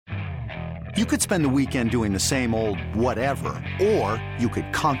You could spend the weekend doing the same old whatever, or you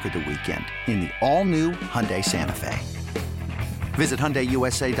could conquer the weekend in the all-new Hyundai Santa Fe. Visit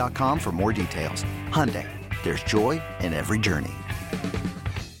HyundaiUSA.com for more details. Hyundai, there's joy in every journey.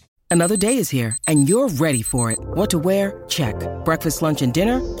 Another day is here, and you're ready for it. What to wear? Check. Breakfast, lunch, and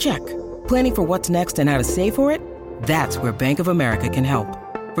dinner? Check. Planning for what's next and how to save for it? That's where Bank of America can help.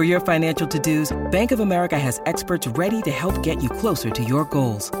 For your financial to-dos, Bank of America has experts ready to help get you closer to your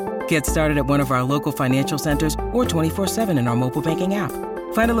goals. Get started at one of our local financial centers or 24/7 in our mobile banking app.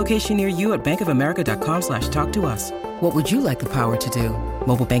 Find a location near you at bankofamerica.com/talktous. What would you like the power to do?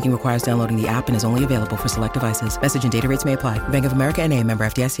 Mobile banking requires downloading the app and is only available for select devices. Message and data rates may apply. Bank of America N.A., member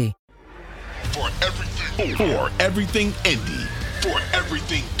FDIC. For everything Indy, for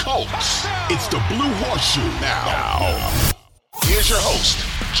everything Colts, it's the Blue Horseshoe now. Here's your host,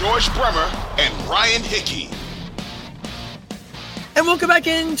 George Bremer and Ryan Hickey. And welcome back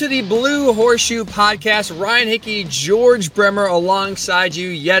into the Blue Horseshoe Podcast. Ryan Hickey, George Bremer alongside you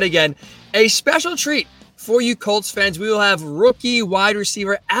yet again. A special treat for you Colts fans. We will have rookie wide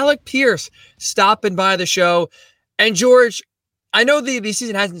receiver Alec Pierce stopping by the show. And George, I know the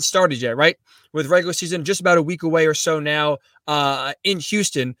season hasn't started yet, right? With regular season just about a week away or so now in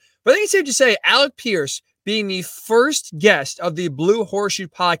Houston. But I think it's safe to say Alec Pierce being the first guest of the Blue Horseshoe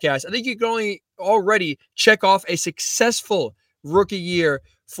Podcast, I think you can already check off a successful rookie year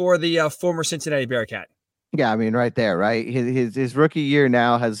for the former Cincinnati Bearcat. Yeah, I mean, right there, right? His rookie year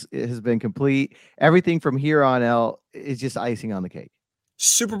now has been complete. Everything from here on out is just icing on the cake.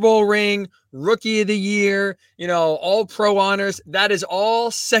 Super Bowl ring, rookie of the year, all pro honors. That is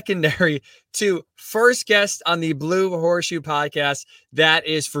all secondary to first guest on the Blue Horseshoe Podcast. That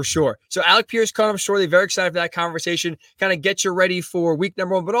is for sure. So Alec Pierce coming up shortly. Very excited for that conversation. Kind of get you ready for week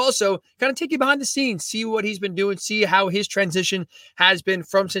number 1, but also kind of take you behind the scenes, see what he's been doing, see how his transition has been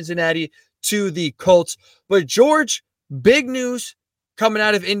from Cincinnati to the Colts. But George, big news coming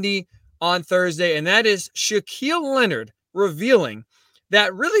out of Indy on Thursday, and that is Shaquille Leonard revealing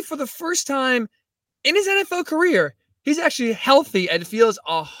that really for the first time in his NFL career, he's actually healthy and feels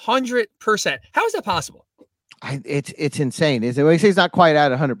 100%. How is that possible? It's insane. He says he's not quite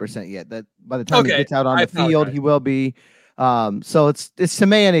at 100% yet. That by the time he gets out on the field, he will be. So it's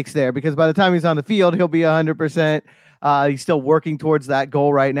semantics there, because by the time he's on the field, he'll be 100%. He's still working towards that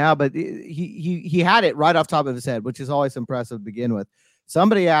goal right now, but he had it right off the top of his head, which is always impressive to begin with.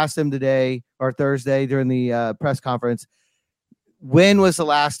 Somebody asked him today or Thursday during the press conference, when was the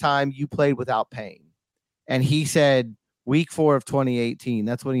last time you played without pain? And he said week 4 of 2018.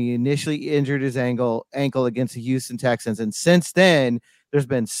 That's when he initially injured his ankle against the Houston Texans. And since then, there's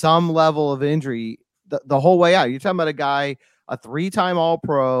been some level of injury the whole way out. You're talking about a guy, a 3-time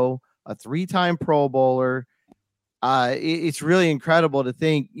All-Pro, a 3-time Pro Bowler. It's really incredible to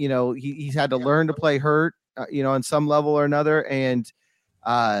think, he's had to learn to play hurt, on some level or another. And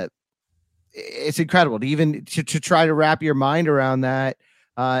it's incredible to even to try to wrap your mind around that.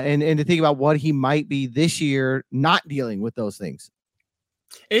 And to think about what he might be this year, not dealing with those things.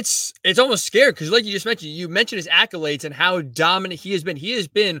 It's almost scary because, like you mentioned his accolades and how dominant he has been. He has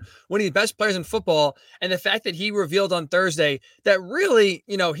been one of the best players in football, and the fact that he revealed on Thursday that really,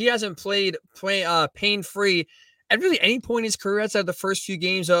 he hasn't played pain-free at really any point in his career outside of the first few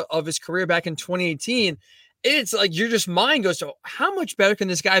games of his career back in 2018. It's like your just mind goes to how much better can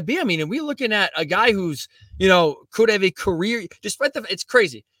this guy be? I mean, and we're looking at a guy who's, could have a career, despite it's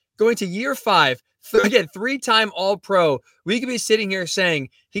crazy. Going to year 5, again, 3-time All-Pro, we could be sitting here saying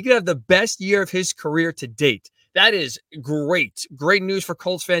he could have the best year of his career to date. That is great. Great news for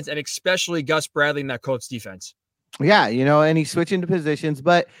Colts fans, and especially Gus Bradley in that Colts defense. Yeah, and he's switching to positions,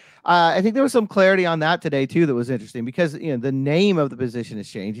 but I think there was some clarity on that today too that was interesting because, the name of the position has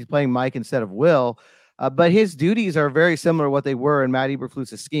changed. He's playing Mike instead of Will. But his duties are very similar to what they were in Matt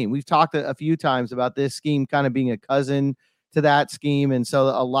Eberflus's scheme. We've talked a few times about this scheme kind of being a cousin to that scheme. And so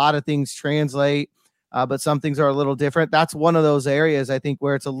a lot of things translate, but some things are a little different. That's one of those areas, I think,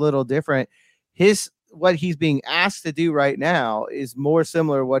 where it's a little different. What he's being asked to do right now is more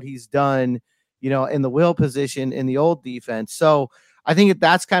similar to what he's done, in the Will position in the old defense. So I think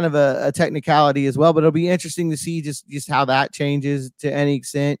that's kind of a technicality as well, but it'll be interesting to see just how that changes to any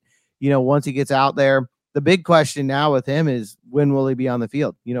extent. Once he gets out there. The big question now with him is, when will he be on the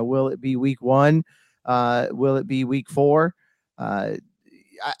field? Will it be week 1? Will it be week 4? I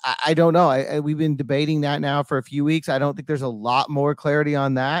don't know. We've been debating that now for a few weeks. I don't think there's a lot more clarity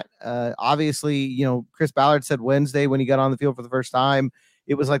on that. Obviously, Chris Ballard said Wednesday when he got on the field for the first time,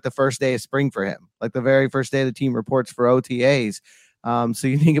 it was like the first day of spring for him, like the very first day the team reports for OTAs. So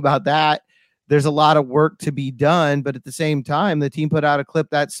you think about that. there's a lot of work to be done. But at the same time, the team put out a clip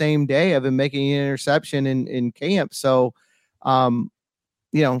that same day of him making an interception in camp. So,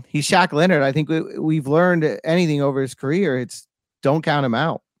 he's Shaq Leonard. I think we've learned anything over his career. It's don't count him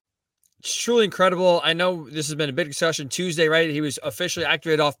out. It's truly incredible. I know this has been a big discussion Tuesday, right? He was officially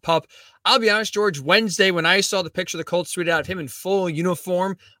activated off PUP. I'll be honest, George, Wednesday, when I saw the picture the Colts tweeted out of him in full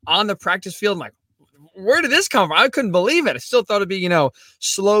uniform on the practice field, I'm like, where did this come from? I couldn't believe it. I still thought it'd be,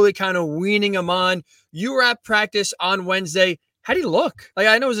 slowly kind of weaning him on. You were at practice on Wednesday. How do you look? Like,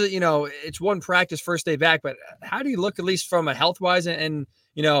 I know that, it's one practice, first day back, but how do you look, at least from a health-wise and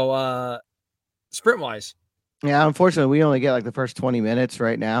sprint-wise? Yeah, unfortunately, we only get like the first 20 minutes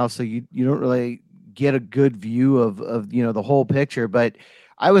right now, so you don't really get a good view of the whole picture. But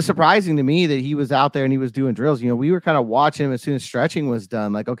I was surprising to me that he was out there and he was doing drills. We were kind of watching him as soon as stretching was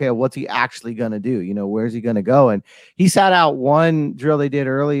done. Like, okay, what's he actually going to do? Where's he going to go? And he sat out one drill they did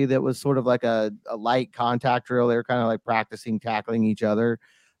early that was sort of like a light contact drill. They were kind of like practicing tackling each other,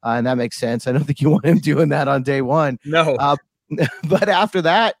 and that makes sense. I don't think you want him doing that on day one. No. But after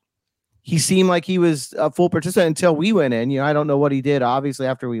that, he seemed like he was a full participant until we went in. I don't know what he did, obviously,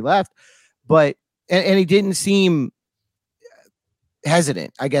 after we left, but and he didn't seem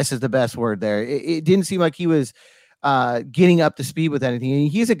hesitant, I guess is the best word there. It didn't seem like he was getting up to speed with anything.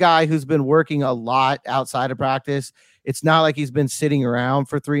 And he's a guy who's been working a lot outside of practice. It's not like he's been sitting around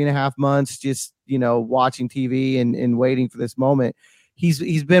for 3.5 months, just, watching TV and waiting for this moment.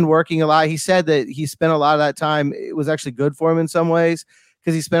 He's been working a lot. He said that he spent a lot of that time. It was actually good for him in some ways,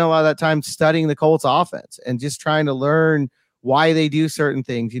 because he spent a lot of that time studying the Colts offense and just trying to learn why they do certain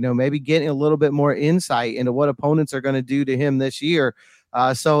things, maybe getting a little bit more insight into what opponents are going to do to him this year.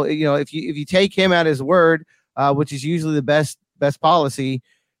 So, if you take him at his word, which is usually the best policy,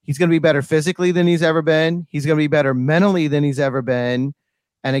 he's going to be better physically than he's ever been. He's going to be better mentally than he's ever been.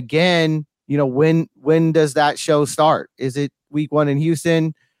 And again, when does that show start? Is it week 1 in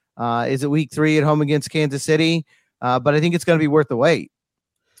Houston? Is it week 3 at home against Kansas City? But I think it's going to be worth the wait.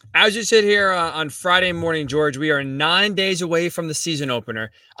 As you sit here on Friday morning, George, we are 9 days away from the season opener.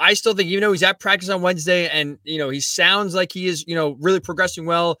 I still think, even though he's at practice on Wednesday and, he sounds like he is, really progressing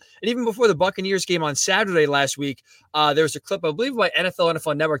well. And even before the Buccaneers game on Saturday last week, there was a clip, I believe, by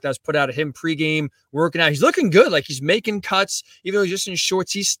NFL Network that was put out of him pregame working out. He's looking good. Like, he's making cuts, even though he's just in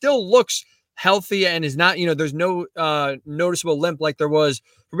shorts. He still looks healthy and is not, there's no noticeable limp like there was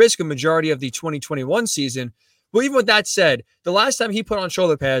for basically a majority of the 2021 season. But even with that said, the last time he put on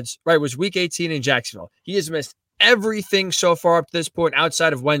shoulder pads, right, was week 18 in Jacksonville. He has missed everything so far up to this point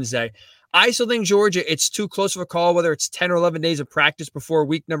outside of Wednesday. I still think, Georgia, it's too close of a call, whether it's 10 or 11 days of practice before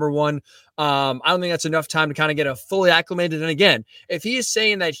week number 1. I don't think that's enough time to kind of get a fully acclimated. And again, if he is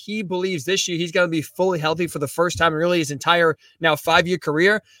saying that he believes this year he's going to be fully healthy for the first time in really his entire now 5-year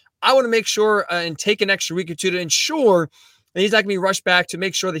career, I want to make sure and take an extra week or two to ensure and he's not going to be rushed back to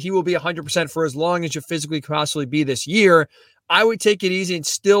make sure that he will be 100% for as long as you physically possibly be this year. I would take it easy and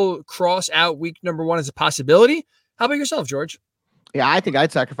still cross out week number 1 as a possibility. How about yourself, George? Yeah, I think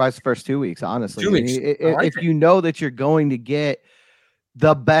I'd sacrifice the first 2 weeks, honestly. 2 weeks. If you know that you're going to get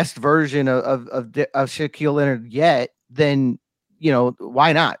the best version of Shaquille Leonard yet, then,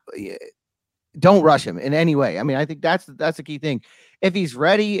 why not? Don't rush him in any way. I mean, I think that's the key thing. If he's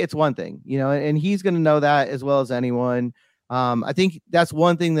ready, it's one thing, and he's going to know that as well as anyone. I think that's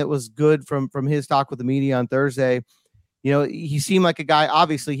one thing that was good from his talk with the media on Thursday. He seemed like a guy,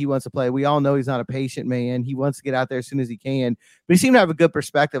 obviously he wants to play. We all know he's not a patient man. He wants to get out there as soon as he can, but he seemed to have a good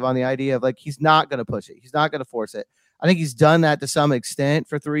perspective on the idea of, like, he's not going to push it. He's not going to force it. I think he's done that to some extent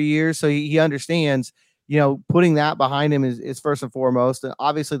for 3 years. So he understands, putting that behind him is first and foremost. And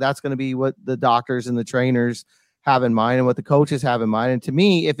obviously that's going to be what the doctors and the trainers have in mind and what the coaches have in mind. And to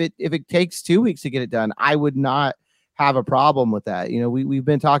me, if it takes 2 weeks to get it done, I would not have a problem with that. We've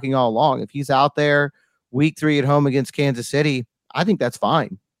been talking all along. If he's out there week 3 at home against Kansas City, I think that's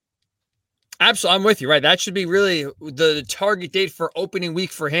fine. Absolutely. I'm with you, right? That should be really the target date for opening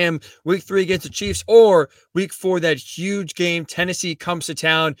week for him, week 3 against the Chiefs, or week 4, that huge game, Tennessee comes to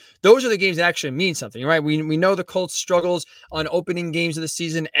town. Those are the games that actually mean something, right? We know the Colts struggles on opening games of the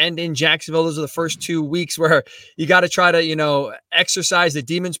season and in Jacksonville. Those are the first 2 weeks where you got to try to, exercise the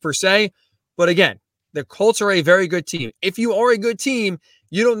demons per se. But again, the Colts are a very good team. If you are a good team,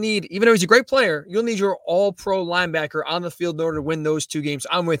 you don't need, even though he's a great player, you'll need your all-pro linebacker on the field in order to win those 2 games.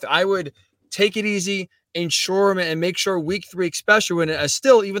 I'm with you. I would take it easy, ensure him, and make sure week 3, especially when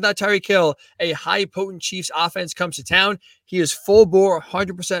still, even without Tyreek Hill, a high potent Chiefs offense comes to town. He is full bore,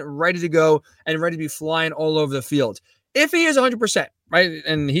 100% ready to go and ready to be flying all over the field. If he is 100%, right,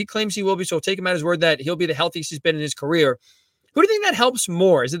 and he claims he will be, so take him at his word that he'll be the healthiest he's been in his career, Who do you think that helps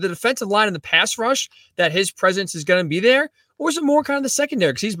more? Is it the defensive line and the pass rush that his presence is going to be there? Or is it more kind of the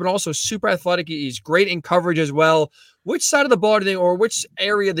secondary? Because he's been also super athletic. He's great in coverage as well. Which side of the ball do you think, or which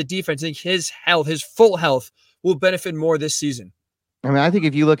area of the defense do you think his health, his full health, will benefit more this season? I mean, I think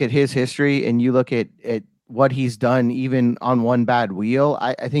if you look at his history and you look at what he's done, even on one bad wheel,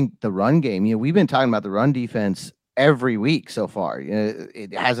 I think the run game, we've been talking about the run defense every week so far.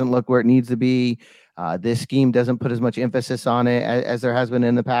 It hasn't looked where it needs to be. This scheme doesn't put as much emphasis on it as there has been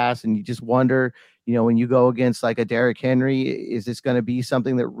in the past. And you just wonder, when you go against like a Derrick Henry, is this going to be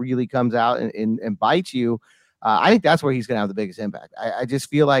something that really comes out and bites you? I think that's where he's going to have the biggest impact. I just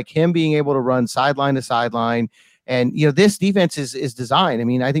feel like him being able to run sideline to sideline. And, this defense is designed. I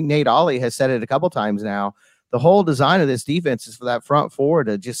mean, I think Nate Ollie has said it a couple times now. The whole design of this defense is for that front four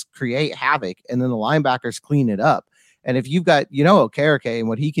to just create havoc, and then the linebackers clean it up. And if you've got, Okereke and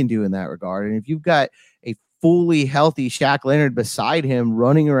what he can do in that regard, and if you've got a fully healthy Shaq Leonard beside him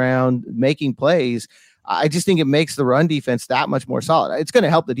running around making plays, I just think it makes the run defense that much more solid. It's going to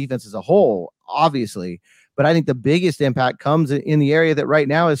help the defense as a whole, obviously, but I think the biggest impact comes in the area that right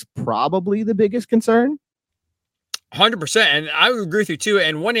now is probably the biggest concern. 100%. And I would agree with you too.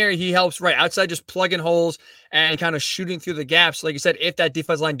 And one area he helps right outside, just plugging holes and kind of shooting through the gaps. Like you said, if that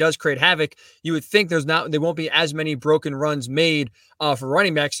defense line does create havoc, you would think there won't be as many broken runs made for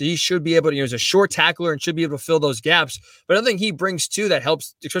running backs. So he should be able to, he's a short tackler and should be able to fill those gaps. But another thing he brings too that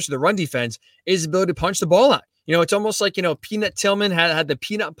helps, especially the run defense, is the ability to punch the ball out. It's almost like, Peanut Tillman had the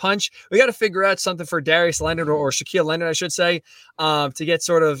peanut punch. We got to figure out something for Darius Leonard or Shaquille Leonard, I should say, to get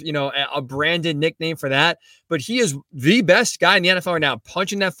sort of, a branded nickname for that. But he is the best guy in the NFL right now,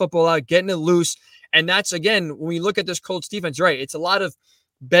 punching that football out, getting it loose. And that's, again, when we look at this Colts defense, right, it's a lot of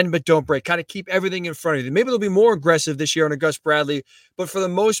bend but don't break, kind of keep everything in front of you. Maybe they'll be more aggressive this year under Gus Bradley, but for the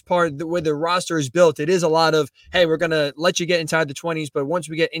most part, the way the roster is built, it is a lot of, hey, we're going to let you get inside the 20s, but once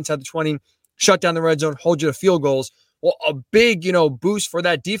we get inside the 20, shut down the red zone, hold you to field goals. Well, a big, boost for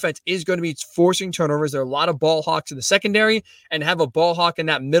that defense is going to be forcing turnovers. There are a lot of ball hawks in the secondary, and have a ball hawk in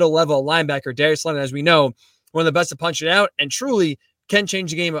that middle level linebacker, Darius Leonard, as we know, one of the best to punch it out, and truly can change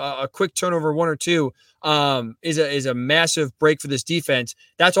the game. A quick turnover, one or two, is a massive break for this defense.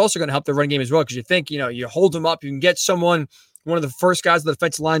 That's also going to help the run game as well, because you think, you hold them up, you can get someone, one of the first guys on the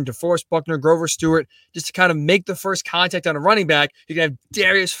defensive line, DeForest Buckner, Grover Stewart, just to kind of make the first contact on a running back. You can have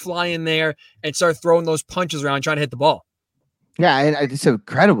Darius fly in there and start throwing those punches around, trying to hit the ball. Yeah, and it's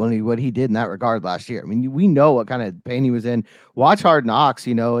incredible what he did in that regard last year. I mean, we know what kind of pain he was in. Watch Hard Knocks,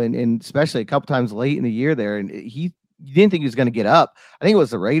 and especially a couple times late in the year there, and you didn't think he was going to get up. I think it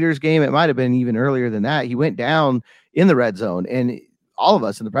was the Raiders game. It might have been even earlier than that. He went down in the red zone, and all of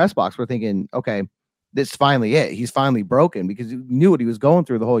us in the press box were thinking, okay, this is finally it. He's finally broken, because he knew what he was going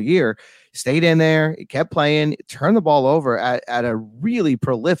through the whole year. Stayed in there, he kept playing, turned the ball over at a really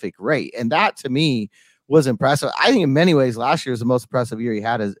prolific rate. And that to me was impressive. I think in many ways last year was the most impressive year he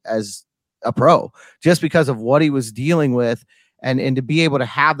had as a pro, just because of what he was dealing with. And to be able to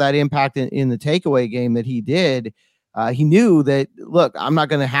have that impact in the takeaway game that he did, he knew that, look, I'm not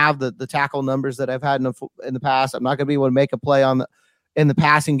going to have the tackle numbers that I've had in the past. I'm not going to be able to make a play in the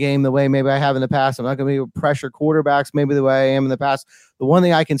passing game the way maybe I have in the past. I'm not going to be able to pressure quarterbacks maybe the way I am in the past. The one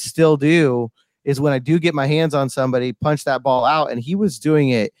thing I can still do is when I do get my hands on somebody, punch that ball out. And he was doing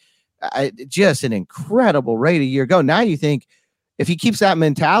it just an incredible rate a year ago. Now you think if he keeps that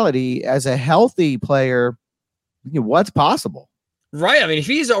mentality as a healthy player, what's possible? Right. I mean, if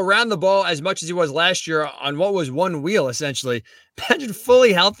he's around the ball as much as he was last year on what was one wheel, essentially, imagine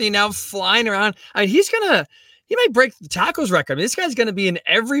fully healthy now flying around. I mean, he might break the tackles record. I mean, this guy's going to be in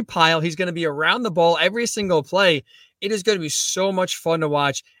every pile. He's going to be around the ball every single play. It is going to be so much fun to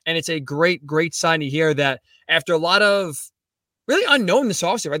watch. And it's a great, great sign to hear that after a lot of really unknown this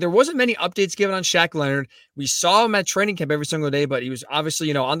offseason, right? There wasn't many updates given on Shaq Leonard. We saw him at training camp every single day, but he was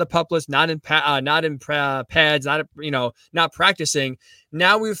obviously, on the pup list, not in pads, not practicing.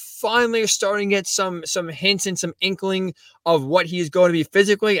 Now we finally are starting to get some hints and some inkling of what he's going to be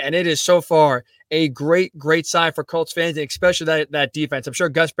physically, and it is so far a great, great sign for Colts fans, and especially that defense. I'm sure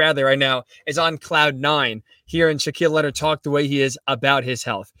Gus Bradley right now is on cloud 9 hearing Shaquille Leonard talk the way he is about his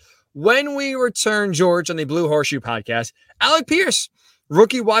health. When we return, George, on the Blue Horseshoe podcast, Alec Pierce,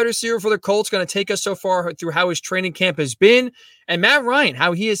 rookie wide receiver for the Colts, going to take us so far through how his training camp has been, and Matt Ryan,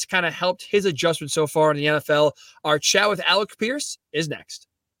 how he has kind of helped his adjustment so far in the NFL. Our chat with Alec Pierce is next.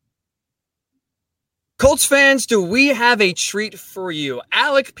 Colts fans, do we have a treat for you?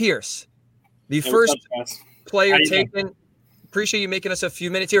 Alec Pierce, the first player taken. Appreciate you making us a few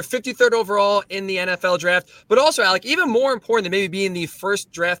minutes here. 53rd overall in the NFL draft. But also, Alec, even more important than maybe being the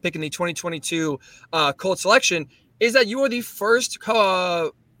first draft pick in the 2022 Colts selection, is that you are the first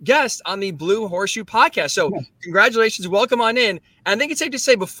guest on the Blue Horseshoe podcast. So congratulations. Welcome on in. And I think it's safe to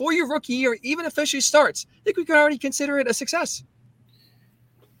say before your rookie year even officially starts, I think we can already consider it a success.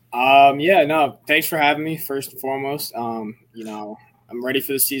 Thanks for having me first and foremost. I'm ready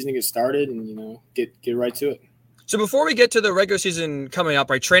for the season to get started and, get right to it. So before we get to the regular season coming up,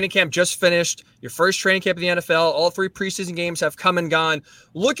 right, training camp just finished, your first training camp in the NFL, all 3 preseason games have come and gone.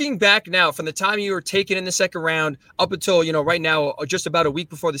 Looking back now from the time you were taken in the second round up until, right now, just about a week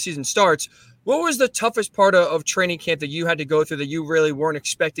before the season starts, what was the toughest part of training camp that you had to go through that you really weren't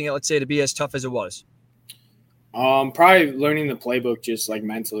expecting it, let's say, to be as tough as it was? Probably learning the playbook just like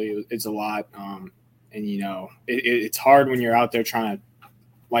mentally, it's a lot. It's hard when you're out there trying to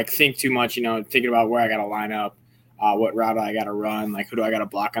like think too much, thinking about where I got to line up. What route I got to run, like who do I got to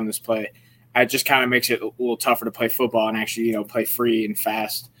block on this play. It just kind of makes it a little tougher to play football and actually, play free and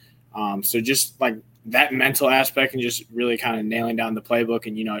fast. So just like that mental aspect and just really kind of nailing down the playbook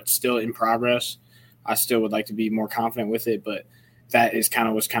and, it's still in progress. I still would like to be more confident with it, but that is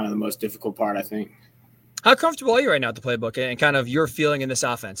was kind of the most difficult part, I think. How comfortable are you right now at the playbook and kind of your feeling in this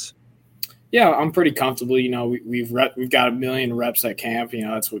offense? Yeah, I'm pretty comfortable. We've got a million reps at camp.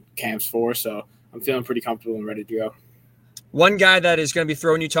 That's what camp's for. So I'm feeling pretty comfortable and ready to go. One guy that is going to be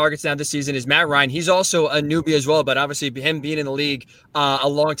throwing you targets now this season is Matt Ryan. He's also a newbie as well, but obviously him being in the league a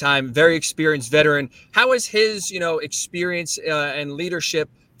long time, very experienced veteran. How is his, experience and leadership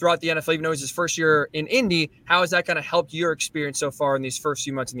throughout the NFL, even though it's his first year in Indy? How has that kind of helped your experience so far in these first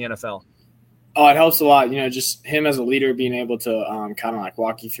few months in the NFL? Oh, it helps a lot. Just him as a leader being able to kind of like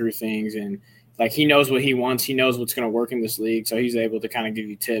walk you through things and like he knows what he wants. He knows what's going to work in this league. So he's able to kind of give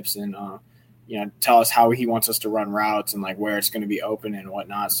you tips and, tell us how he wants us to run routes and like where it's going to be open and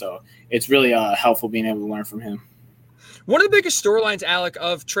whatnot. So it's really helpful being able to learn from him. One of the biggest storylines, Alec,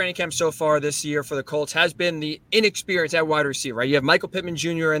 of training camp so far this year for the Colts has been the inexperience at wide receiver, right? You have Michael Pittman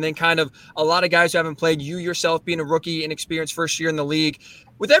Jr. and then kind of a lot of guys who haven't played, you yourself being a rookie, inexperienced first year in the league.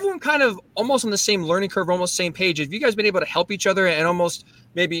 With everyone kind of almost on the same learning curve, almost same page, have you guys been able to help each other and almost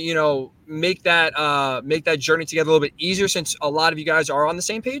maybe, make that journey together a little bit easier since a lot of you guys are on the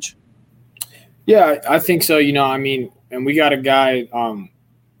same page? Yeah, I think so. And we got a guy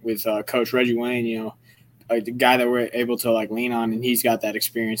with Coach Reggie Wayne, like the guy that we're able to like lean on, and he's got that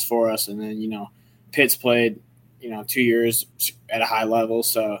experience for us. And then, Pitt's played, 2 years at a high level.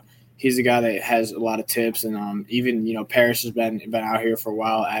 So he's the guy that has a lot of tips. And even, Paris has been out here for a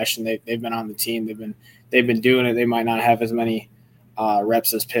while. Ashton, they've been on the team. They've been doing it. They might not have as many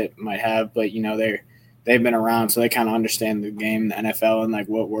reps as Pitt might have, but, they've been around, so they kind of understand the game, the NFL, and like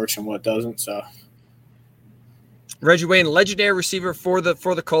what works and what doesn't. So, Reggie Wayne, legendary receiver for the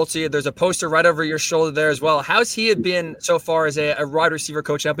Colts. There's a poster right over your shoulder there as well. How's he been so far as a wide receiver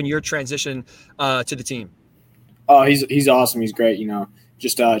coach up in your transition to the team? Oh, he's awesome. He's great.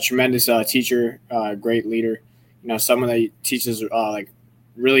 Just a tremendous teacher, great leader. Someone that teaches like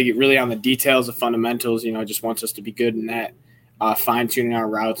really on the details, the fundamentals. Just wants us to be good in that. Fine-tuning our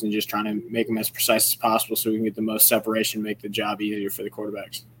routes and just trying to make them as precise as possible so we can get the most separation, make the job easier for the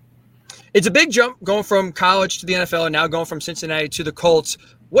quarterbacks. It's a big jump going from college to the NFL and now going from Cincinnati to the Colts.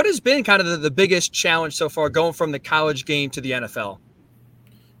 What has been kind of the biggest challenge so far going from the college game to the NFL?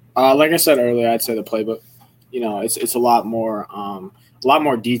 Like I said earlier, I'd say the playbook. It's a lot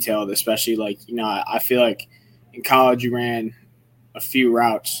more detailed, especially like, I feel like in college you ran a few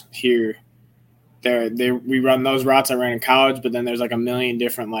routes here. We run those routes I ran in college, but then there's like a million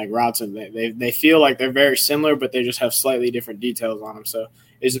different like routes, and they feel like they're very similar, but they just have slightly different details on them. So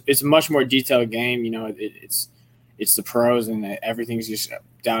it's a much more detailed game. It's the pros, and everything's just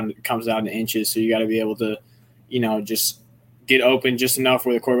comes down to inches. So you got to be able to, just get open just enough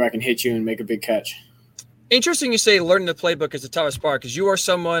where the quarterback can hit you and make a big catch. Interesting you say learning the playbook is the toughest part because you are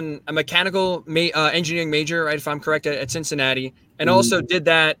a mechanical engineering major, right, if I'm correct, at Cincinnati, and also did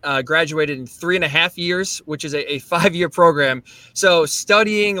that, graduated in 3.5 years, which is a 5-year program. So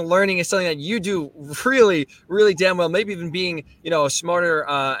studying, learning is something that you do really, really damn well, maybe even being, smarter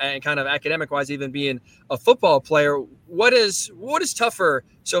and kind of academic-wise, even being a football player. What is tougher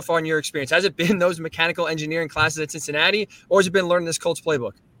so far in your experience? Has it been those mechanical engineering classes at Cincinnati, or has it been learning this Colts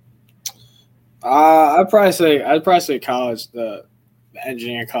playbook? I'd probably say college, the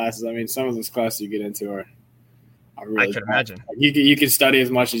engineering classes. I mean, some of those classes you get into are really. I can imagine. You can study as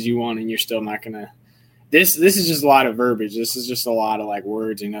much as you want, and you're still not gonna. This is just a lot of verbiage. This is just a lot of like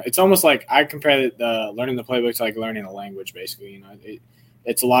words. It's almost like I compare the learning the playbook to like learning a language. Basically,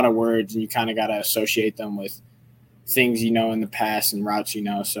 it's a lot of words, and you kind of got to associate them with things in the past and routes.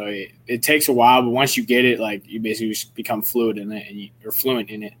 So it takes a while, but once you get it, like you basically just become fluid in it, and you're fluent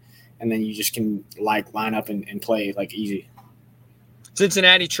in it. and then you just can like line up and play like easy.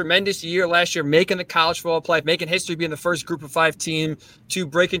 Cincinnati, tremendous year last year, making the college football playoff, making history, being the first Group of 5 team to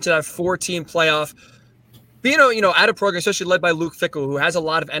break into that 4-team playoff. Being at a program, especially led by Luke Fickell, who has a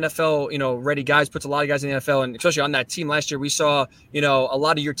lot of NFL, ready guys, puts a lot of guys in the NFL, and especially on that team last year, we saw, a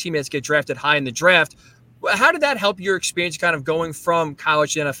lot of your teammates get drafted high in the draft. How did that help your experience kind of going from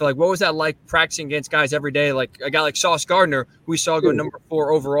college to NFL? Like, what was that like practicing against guys every day? Like a guy like Sauce Gardner, who we saw go number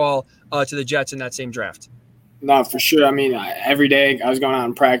 4 overall to the Jets in that same draft. No, for sure. I mean, every day I was going out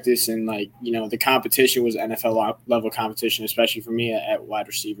and practice, and the competition was NFL level competition, especially for me at wide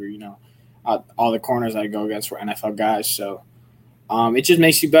receiver. All the corners I go against were NFL guys, so it just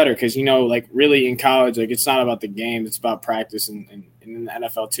makes you better because really in college, it's not about the game, it's about practice, and in the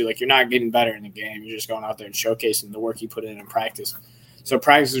NFL too. You're not getting better in the game; you're just going out there and showcasing the work you put in practice. So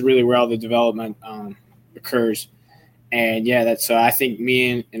practice is really where all the development occurs. And so I think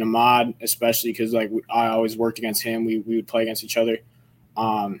me and Ahmad, especially because I always worked against him, we would play against each other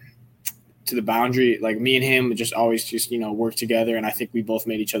to the boundary. Me and him would just always work together, and I think we both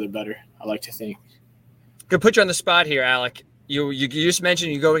made each other better. I like to think. Could put you on the spot here, Alec. You just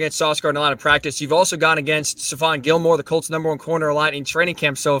mentioned you go against Sauce Gardner in a lot of practice. You've also gone against Stephon Gilmore, the Colts' number 1 corner, a lot in training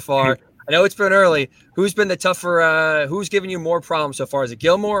camp so far. I know it's been early. Who's been the tougher? Who's given you more problems so far? Is it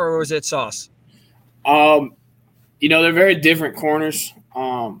Gilmore or is it Sauce? They're very different corners.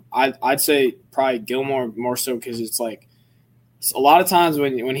 I'd say probably Gilmore more so because it's a lot of times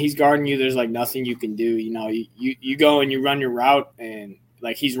when he's guarding you, there's nothing you can do. You go and you run your route, and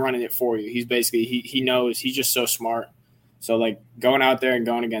he's running it for you. He's basically he knows. He's just so smart. So going out there and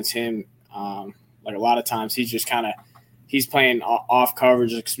going against him, a lot of times he's playing off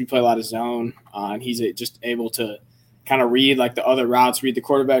coverage because we play a lot of zone, and he's just able to kind of read the other routes, read the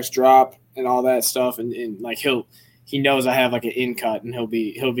quarterback's drop and all that stuff, and he knows I have an in cut, and he'll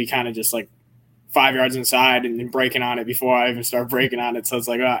be kind of just 5 yards inside and then breaking on it before I even start breaking on it. So it's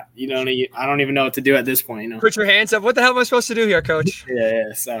I don't even know what to do at this point. Put your hands up. What the hell am I supposed to do here, Coach?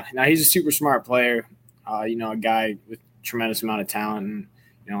 Yeah. So now he's a super smart player. A guy with tremendous amount of talent,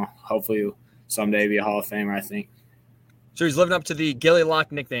 and hopefully someday be a Hall of Famer, I think. So he's living up to the Gilly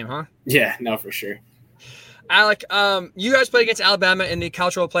Lock nickname, huh? Yeah, no, for sure. Alec, you guys played against Alabama in the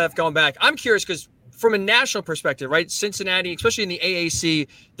college football playoff going back. I'm curious because from a national perspective, right, Cincinnati, especially in the AAC,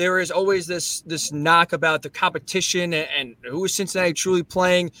 there is always this knock about the competition and who is Cincinnati truly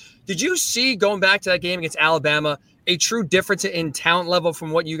playing. Did you see, going back to that game against Alabama, a true difference in talent level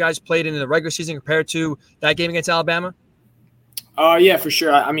from what you guys played in the regular season compared to that game against Alabama? Yeah, for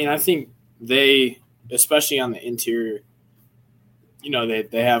sure. I mean, I think they, especially on the interior,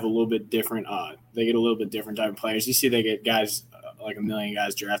 they have a little bit different. They get a little bit different type of players. You see, they get guys a million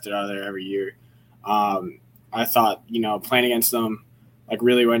guys drafted out of there every year. I thought, playing against them,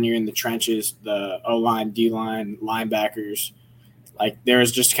 really when you're in the trenches, the O-line, D-line, linebackers,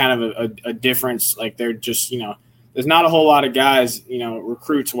 there's just kind of a difference. They're just, there's not a whole lot of guys,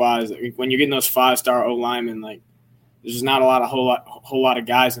 recruits-wise. When you're getting those 5-star O-linemen, there's just not a whole lot of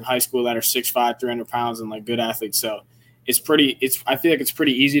guys in high school that are 6'5", 300 pounds and good athletes. So I feel it's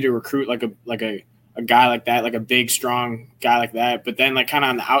pretty easy to recruit a guy like that, a big, strong guy like that. But then kind of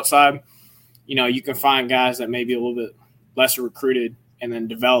on the outside, you can find guys that may be a little bit lesser recruited and then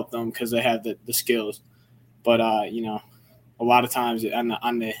develop them because they have the skills. But a lot of times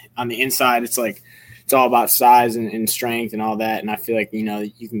on the inside, it's it's all about size and strength and all that. And I feel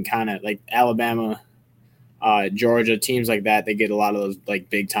you can kind of Alabama, Georgia, teams like that, they get a lot of those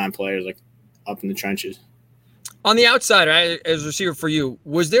big time players up in the trenches. On the outside, right, as a receiver for you,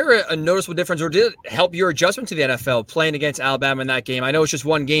 was there a noticeable difference, or did it help your adjustment to the NFL playing against Alabama in that game? I know it's just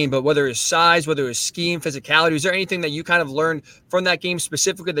one game, but whether it's size, whether it's scheme, physicality, was there anything that you kind of learned from that game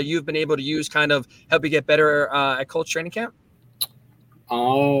specifically that you've been able to use kind of help you get better at Colts training camp?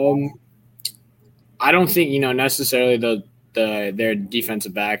 I don't think, necessarily their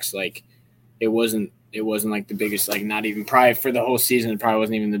defensive backs, it wasn't the biggest, not even probably for the whole season, it probably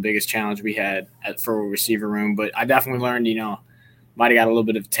wasn't even the biggest challenge we had for a receiver room. But I definitely learned, might have got a little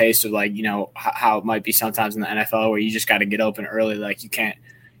bit of a taste of how it might be sometimes in the NFL where you just got to get open early. You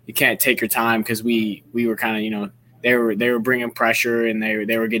can't take your time because we were kind of, they were bringing pressure and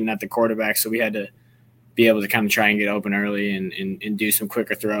they were getting at the quarterback. So we had to be able to kind of try and get open early and do some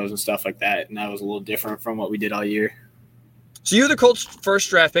quicker throws and stuff like that. And that was a little different from what we did all year. So you're the Colts'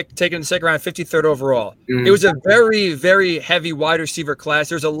 first draft pick, taken in the second round, 53rd overall. Mm-hmm. It was a very, very heavy wide receiver class.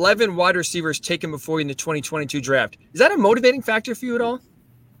 There's 11 wide receivers taken before you in the 2022 draft. Is that a motivating factor for you at all?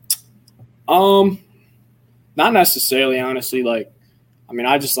 Not necessarily, honestly. I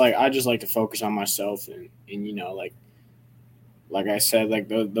just like to focus on myself and like I said, like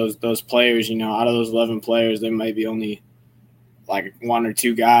those players, you know, out of those 11 players, there might be only like one or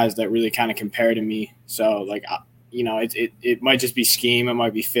two guys that really kind of compare to me. So like, you know, it might just be scheme. It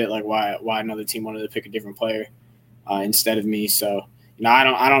might be fit. Like why another team wanted to pick a different player instead of me. So, you know,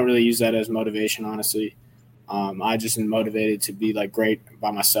 I don't really use that as motivation, honestly. I just am motivated to be like great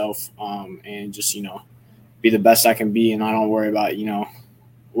by myself and just, you know, be the best I can be. And I don't worry about, you know,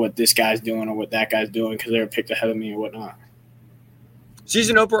 what this guy's doing or what that guy's doing because they're picked ahead of me or whatnot.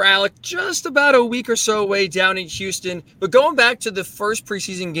 Season opener, Alec, just about a week or so away down in Houston. But going back to the first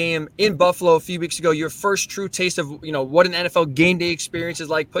preseason game in Buffalo a few weeks ago, your first true taste of, you know, what an NFL game day experience is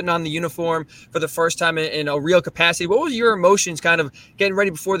like, putting on the uniform for the first time in a real capacity. What was your emotions kind of getting ready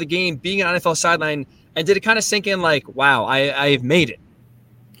before the game, being on NFL sideline, and did it kind of sink in like, wow, I've made it?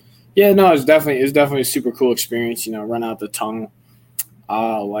 Yeah, no, it's definitely a super cool experience, you know, run out the tunnel,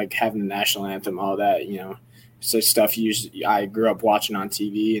 like having the national anthem, all that, you know. So stuff I grew up watching on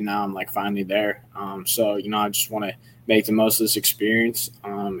TV, and now I'm like finally there. So, you know, I just want to make the most of this experience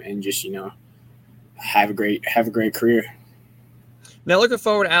and just, you know, have a great career. Now, looking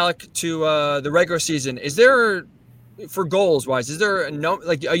forward, Alec, to the regular season, is there, for goals wise, is there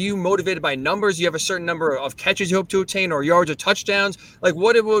are you motivated by numbers? Do you have a certain number of catches you hope to attain, or yards or touchdowns? Like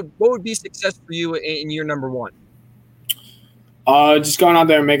what would be success for you in year number one? Just going out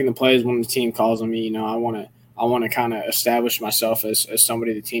there and making the plays when the team calls on me. You know, I want to kind of establish myself as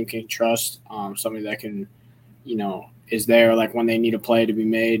somebody the team can trust, somebody that can, you know, is there like when they need a play to be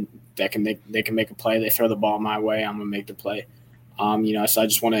made, that they can make a play. They throw the ball my way, I'm gonna make the play. You know, so I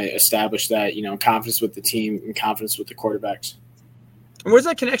just want to establish that, you know, confidence with the team and confidence with the quarterbacks. And where's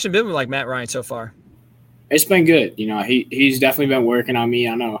that connection been with like Matt Ryan so far? It's been good. You know, he's definitely been working on me.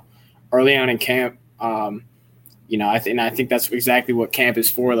 I know early on in camp, you know, I think that's exactly what camp is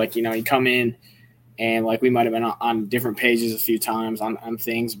for. Like, you know, you come in and like we might have been on different pages a few times on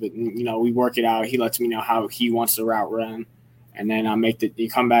things, but, you know, we work it out. He lets me know how he wants the route run. And then you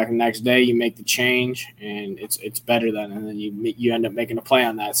come back the next day, you make the change, and it's better then. And then you end up making a play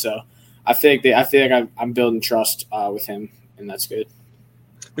on that. So I feel like I'm building trust with him, and that's good.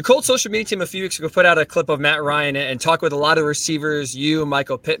 The Colts social media team a few weeks ago put out a clip of Matt Ryan and talked with a lot of receivers, you,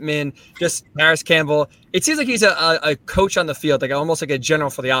 Michael Pittman, just Harris Campbell. It seems like he's a coach on the field, like almost like a general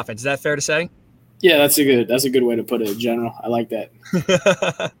for the offense. Is that fair to say? Yeah, that's a good way to put it, general. I like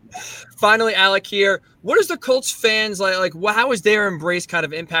that. Finally, Alec here. What is the Colts fans like? How has their embrace kind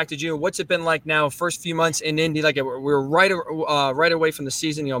of impacted you? What's it been like now? First few months in Indy, like we're right away from the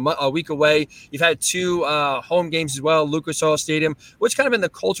season. You know, a week away. You've had two home games as well, Lucas Oil Stadium. What's kind of been the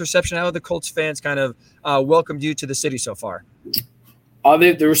Colts reception? How have the Colts fans kind of welcomed you to the city so far?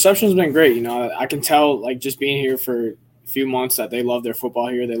 The reception has been great. You know, I can tell, like just being here for a few months, that they love their football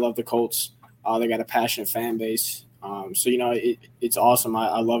here. They love the Colts. They got a passionate fan base. So, you know, it's awesome.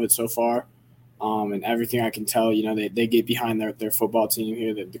 I love it so far. And everything I can tell, you know, they get behind their football team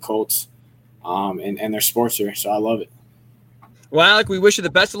here, the Colts, and their sports here. So I love it. Well, Alec, we wish you the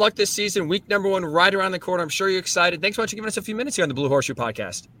best of luck this season. Week number one right around the corner. I'm sure you're excited. Thanks so much for giving us a few minutes here on the Blue Horseshoe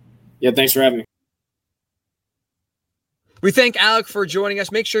Podcast. Yeah, thanks for having me. We thank Alec for joining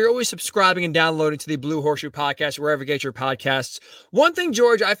us. Make sure you're always subscribing and downloading to the Blue Horseshoe Podcast, wherever you get your podcasts. One thing,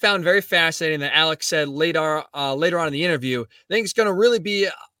 George, I found very fascinating that Alec said later on in the interview, I think it's going to really be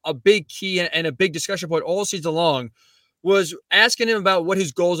a big key and a big discussion point all season long, was asking him about what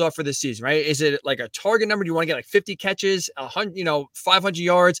his goals are for this season, right? Is it like a target number? Do you want to get like 50 catches, 100, 500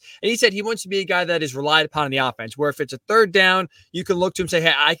 yards? And he said he wants to be a guy that is relied upon in the offense, where if it's a third down, you can look to him and say,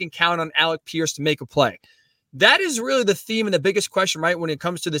 hey, I can count on Alec Pierce to make a play. That is really the theme and the biggest question, right, when it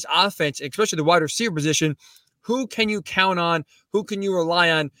comes to this offense, especially the wide receiver position. Who can you count on? Who can you rely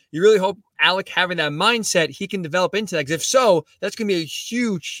on? You really hope Alec having that mindset, he can develop into that. Because if so, that's going to be a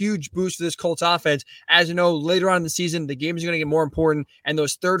huge, huge boost for this Colts offense. As you know, later on in the season, the game is going to get more important, and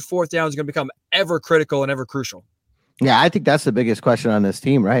those third, fourth downs are going to become ever critical and ever crucial. Yeah, I think that's the biggest question on this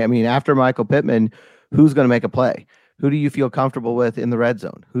team, right? I mean, after Michael Pittman, who's going to make a play? Who do you feel comfortable with in the red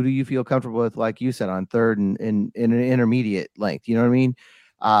zone? Who do you feel comfortable with, like you said, on third and in an intermediate length? You know what I mean?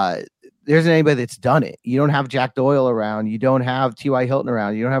 There isn't anybody that's done it. You don't have Jack Doyle around. You don't have T.Y. Hilton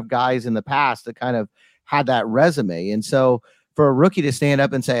around. You don't have guys in the past that kind of had that resume. And so for a rookie to stand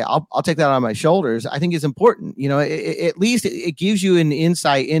up and say, I'll take that on my shoulders, I think is important. You know, at least it gives you an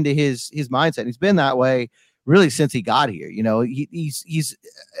insight into his mindset. He's been that way really since he got here. You know, he's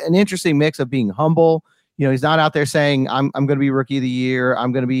an interesting mix of being humble. You know, he's not out there saying, I'm going to be rookie of the year.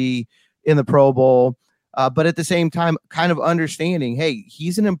 I'm going to be in the Pro Bowl. But at the same time, kind of understanding, hey,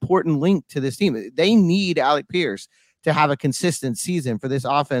 he's an important link to this team. They need Alec Pierce to have a consistent season for this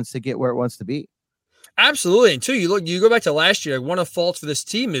offense to get where it wants to be. Absolutely. And two, you go back to last year, like one of the faults for this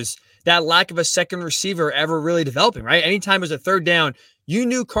team is that lack of a second receiver ever really developing, right? Anytime it was a third down, you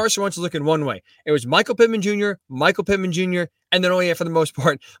knew Carson Wentz was looking one way. It was Michael Pittman Jr., and then for the most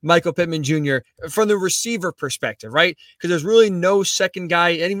part, Michael Pittman Jr. from the receiver perspective, right? Because there's really no second guy.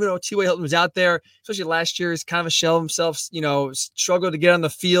 And even though T.Y. Hilton was out there, especially last year, he's kind of a shell of himself, struggled to get on the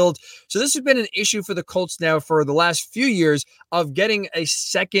field. So this has been an issue for the Colts now for the last few years of getting a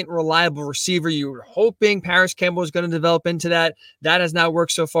second reliable receiver. You were hoping Paris Campbell was going to develop into that. That has not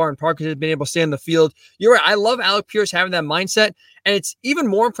worked so far, and Parker has been able to stay on the field. You're right. I love Alec Pierce having that mindset. And it's even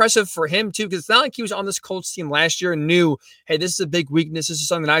more impressive for him, too, because it's not like he was on this Colts team last year and knew, hey, this is a big weakness. This is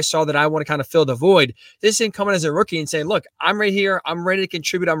something that I saw that I want to kind of fill the void. This isn't coming as a rookie and saying, look, I'm right here. I'm ready to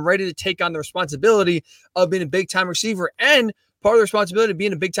contribute. I'm ready to take on the responsibility of being a big-time receiver. And part of the responsibility of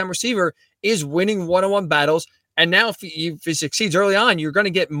being a big-time receiver is winning one-on-one battles. And now if he succeeds early on, you're going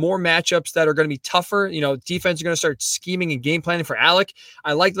to get more matchups that are going to be tougher. Defense are going to start scheming and game planning for Alec.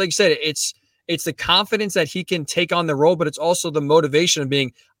 I like you said, it's the confidence that he can take on the role, but it's also the motivation of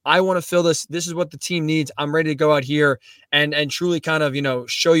being, I want to fill this. This is what the team needs. I'm ready to go out here and truly kind of,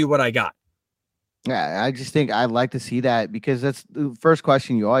 show you what I got. Yeah, I just think I'd like to see that, because that's the first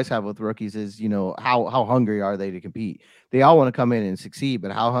question you always have with rookies is, how hungry are they to compete? They all want to come in and succeed,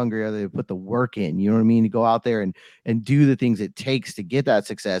 but how hungry are they to put the work in? You know what I mean? To go out there and do the things it takes to get that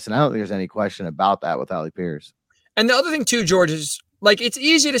success. And I don't think there's any question about that with Alec Pierce. And the other thing too, George, is it's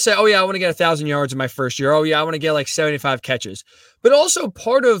easy to say, oh yeah, I want to get 1,000 yards in my first year. Oh yeah, I want to get 75 catches. But also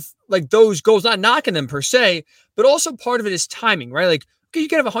part of those goals, not knocking them per se, but also part of it is timing, right? Okay, you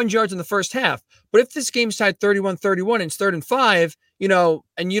can have 100 yards in the first half, but if this game's tied 31-31 and it's 3rd and 5,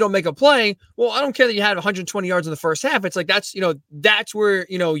 and you don't make a play, well, I don't care that you had 120 yards in the first half. It's that's where,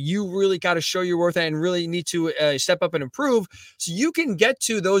 you really got to show your worth and really need to step up and improve so you can get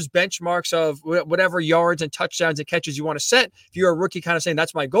to those benchmarks of whatever yards and touchdowns and catches you want to set. If you're a rookie kind of saying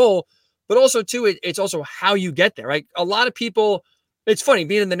that's my goal, but also too, it's also how you get there, right? A lot of people, it's funny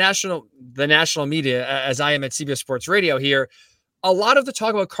being in the national media as I am at CBS Sports Radio here. A lot of the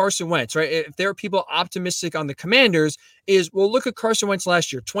talk about Carson Wentz, right? If there are people optimistic on the Commanders is, well, look at Carson Wentz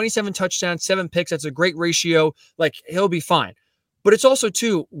last year, 27 touchdowns, 7 picks. That's a great ratio. He'll be fine. But it's also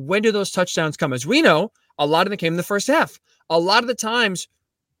too, when do those touchdowns come? As we know, a lot of them came in the first half. A lot of the times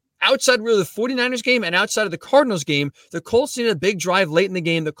outside really the 49ers game and outside of the Cardinals game, the Colts needed a big drive late in the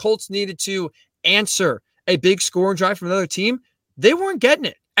game. The Colts needed to answer a big scoring drive from another team. They weren't getting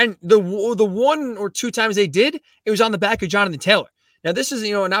it. And the one or two times they did, it was on the back of Jonathan Taylor. Now, this is,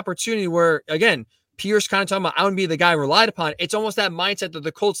 an opportunity where, again, Pierce kind of talking about, I want to be the guy relied upon. It's almost that mindset that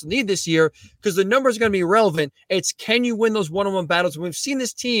the Colts need this year because the numbers are going to be irrelevant. It's can you win those one-on-one battles? We've seen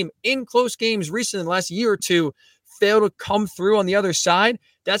this team in close games recently in the last year or two fail to come through on the other side.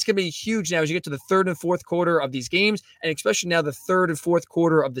 That's going to be huge now as you get to the 3rd and 4th quarter of these games, and especially now the 3rd and 4th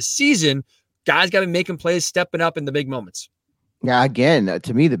quarter of the season. Guys got to be making plays, stepping up in the big moments. Yeah, again,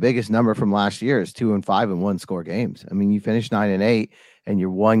 to me, the biggest number from last year is 2-5 and 1-score games. I mean, you finished 9-8 and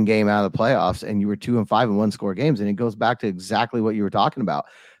you're 1 game out of the playoffs, and you were 2-5 and 1-score games. And it goes back to exactly what you were talking about.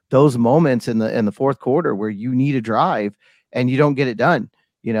 Those moments in the 4th quarter where you need a drive and you don't get it done,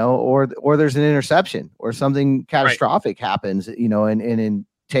 or there's an interception or something catastrophic happens, and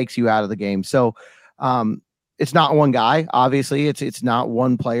takes you out of the game. So it's not one guy. Obviously, it's not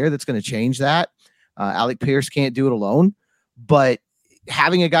one player that's going to change that. Alec Pierce can't do it alone. But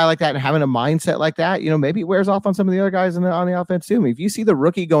having a guy like that and having a mindset like that, maybe it wears off on some of the other guys on the offense too. I mean, if you see the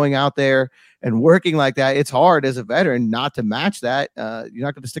rookie going out there and working like that, it's hard as a veteran not to match that. You're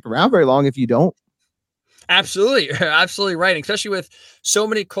not going to stick around very long if you don't. Absolutely. Absolutely right. Especially with so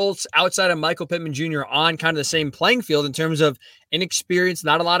many Colts outside of Michael Pittman Jr. on kind of the same playing field in terms of inexperience,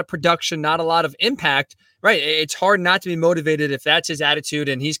 not a lot of production, not a lot of impact, right? It's hard not to be motivated if that's his attitude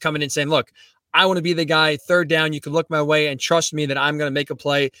and he's coming in saying, look, I want to be the guy, 3rd down, you can look my way and trust me that I'm going to make a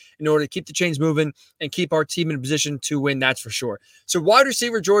play in order to keep the chains moving and keep our team in a position to win, that's for sure. So wide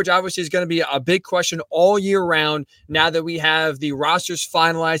receiver, George, obviously is going to be a big question all year round now that we have the rosters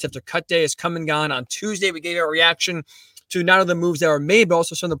finalized after cut day has come and gone. On Tuesday, we gave our reaction to not only the moves that were made, but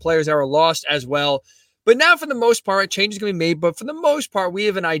also some of the players that were lost as well. But now for the most part, change is going to be made. But for the most part, we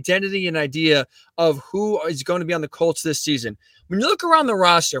have an identity and idea of who is going to be on the Colts this season. When you look around the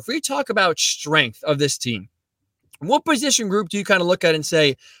roster, if we talk about strength of this team, what position group do you kind of look at and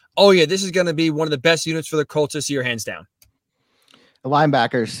say, oh, yeah, this is going to be one of the best units for the Colts this year, hands down? The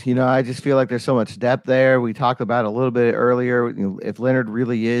linebackers, I just feel like there's so much depth there. We talked about a little bit earlier. If Leonard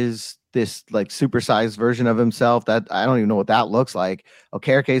really is this like supersized version of himself. That I don't even know what that looks like.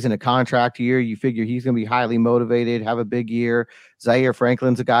 Okerke's in a contract year. You figure he's going to be highly motivated, have a big year. Zaire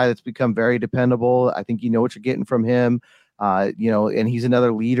Franklin's a guy that's become very dependable. I think you know what you're getting from him. And he's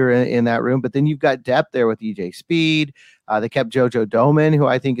another leader in that room. But then you've got depth there with EJ Speed. They kept JoJo Doman, who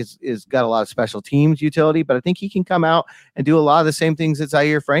I think is got a lot of special teams utility, but I think he can come out and do a lot of the same things that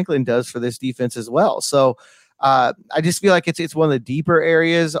Zaire Franklin does for this defense as well. So I just feel like it's one of the deeper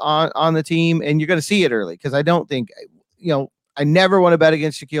areas on the team, and you're going to see it early because I don't think, I never want to bet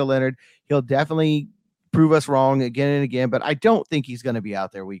against Shaquille Leonard. He'll definitely prove us wrong again and again, but I don't think he's going to be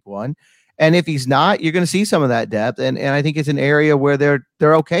out there week one. And if he's not, you're going to see some of that depth. And I think it's an area where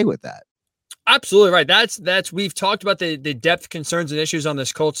they're okay with that. Absolutely right. That's we've talked about the depth concerns and issues on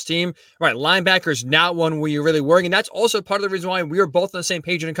this Colts team. Right. Linebackers not one where you're really worrying. And that's also part of the reason why we are both on the same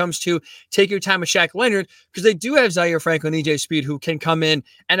page when it comes to take your time with Shaq Leonard, because they do have Zaire Franklin and EJ Speed who can come in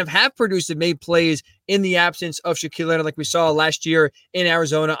and have produced and made plays in the absence of Shaquille Leonard, like we saw last year in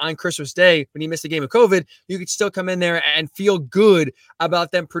Arizona on Christmas Day when he missed the game of COVID. You could still come in there and feel good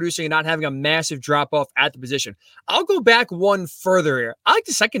about them producing and not having a massive drop-off at the position. I'll go back one further here. I like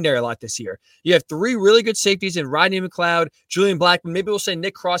the secondary a lot this year. You have three really good safeties in Rodney McLeod, Julian Blackman. Maybe we'll say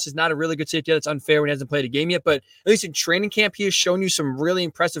Nick Cross is not a really good safety. That's unfair when he hasn't played a game yet, but at least in training camp, he has shown you some really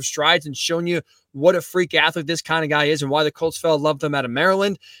impressive strides and shown you what a freak athlete this kind of guy is and why the Colts fell in love with him out of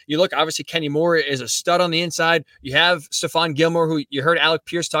Maryland. You look, obviously, Kenny Moore is a stud on the inside. You have Stephon Gilmore, who you heard Alec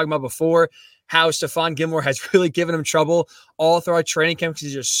Pierce talking about before, how Stephon Gilmore has really given him trouble all throughout training camp because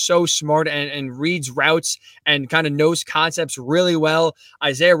he's just so smart and reads routes and kind of knows concepts really well.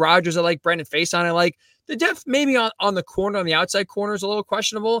 Isaiah Rodgers I like. Brandon Faison I like. The depth maybe on the corner, on the outside corner is a little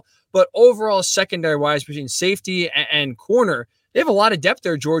questionable, but overall secondary-wise between safety and corner, they have a lot of depth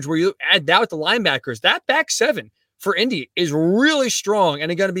there, George, where you add that with the linebackers. That back seven for Indy is really strong and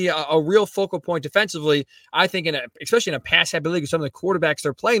they're going to be a real focal point defensively. I think, especially in a pass-happy league with some of the quarterbacks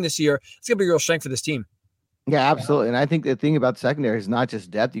they're playing this year, it's going to be a real strength for this team. Yeah, absolutely. And I think the thing about the secondary is not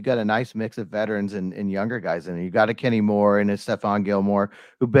just depth. You got a nice mix of veterans and younger guys in there. You got a Kenny Moore and a Stephon Gilmore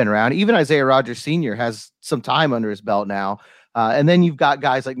who've been around. Even Isaiah Rodgers Sr. has some time under his belt now. And then you've got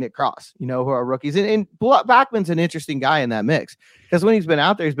guys like Nick Cross, who are rookies. And Blackman's an interesting guy in that mix because when he's been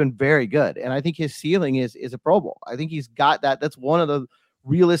out there, he's been very good. And I think his ceiling is a Pro Bowl. I think he's got that. That's one of the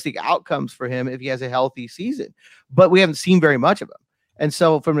realistic outcomes for him if he has a healthy season. But we haven't seen very much of him. And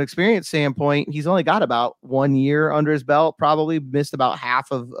so from an experience standpoint, he's only got about 1 year under his belt, probably missed about half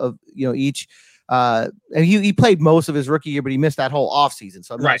of each. And he played most of his rookie year, but he missed that whole offseason.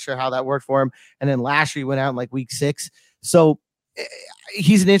 So I'm not sure how that worked for him. And then last year he went out in like week 6. So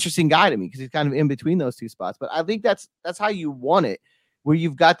he's an interesting guy to me because he's kind of in between those two spots. But I think that's how you want it, where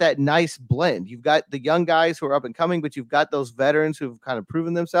you've got that nice blend. You've got the young guys who are up and coming, but you've got those veterans who've kind of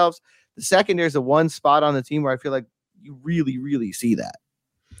proven themselves. The secondary is the one spot on the team where I feel like you really, really see that.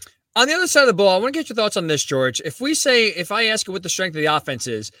 On the other side of the ball, I want to get your thoughts on this, George. If I ask you what the strength of the offense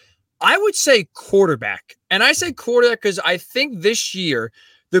is, I would say quarterback. And I say quarterback because I think this year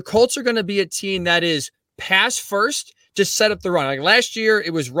the Colts are going to be a team that is pass first to set up the run. Like last year,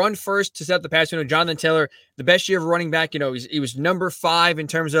 it was run first to set up the pass. Jonathan Taylor, the best year of running back, he was number 5 in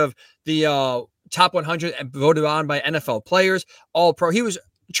terms of the top 100 and voted on by NFL players, all pro. He was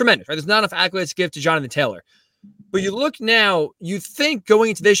tremendous, right? There's not enough accolades to give to Jonathan Taylor. But you look now, you think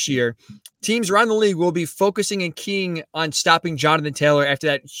going into this year, teams around the league will be focusing and keying on stopping Jonathan Taylor after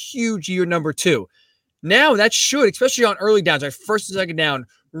that huge year number 2. Now that should, especially on early downs, like first and second down,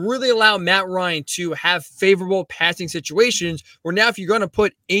 really allow Matt Ryan to have favorable passing situations where now if you're going to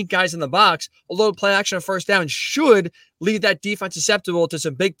put 8 guys in the box, a little play action on first down should leave that defense susceptible to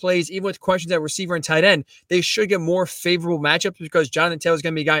some big plays, even with questions at receiver and tight end. They should get more favorable matchups because Jonathan Taylor is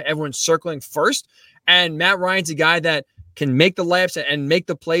going to be a guy everyone's circling first. And Matt Ryan's a guy that can make the layups and make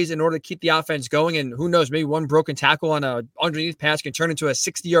the plays in order to keep the offense going. And who knows, maybe one broken tackle on a underneath pass can turn into a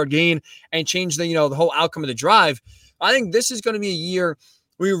 60-yard gain and change the whole outcome of the drive. I think this is going to be a year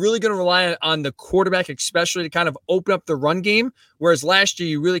where you're really going to rely on the quarterback, especially to kind of open up the run game. Whereas last year,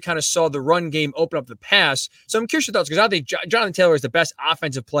 you really kind of saw the run game open up the pass. So I'm curious your thoughts, because I think Jonathan Taylor is the best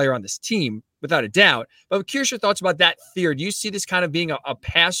offensive player on this team, without a doubt. But I'm curious your thoughts about that theory. Do you see this kind of being a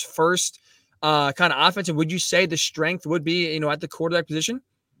pass first kind of offense? And would you say the strength would be, at the quarterback position?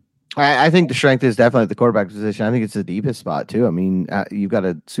 I think the strength is definitely at the quarterback position. I think it's the deepest spot too. I mean, you've got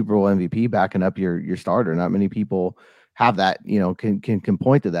a Super Bowl MVP backing up your starter. Not many people have that, can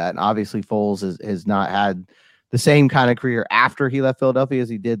point to that. And obviously Foles has not had the same kind of career after he left Philadelphia as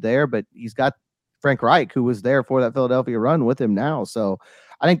he did there, but he's got Frank Reich, who was there for that Philadelphia run, with him now. So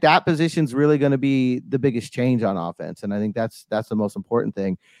I think that position's really going to be the biggest change on offense. And I think that's the most important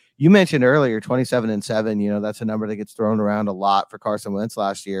thing. You mentioned earlier 27-7. That's a number that gets thrown around a lot for Carson Wentz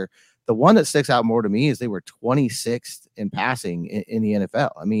last year. The one that sticks out more to me is they were 26th in passing in the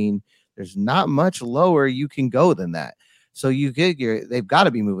NFL. I mean, there's not much lower you can go than that. So you figure they've got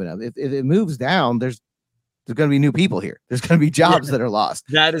to be moving up. If it moves down, there's going to be new people here. There's going to be jobs that are lost.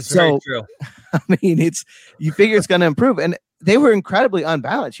 That is very true. I mean, you figure it's going to improve. And they were incredibly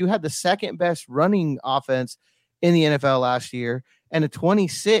unbalanced. You had the second best running offense in the NFL last year and a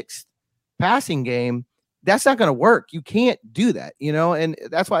 26th passing game. That's not going to work. You can't do that, and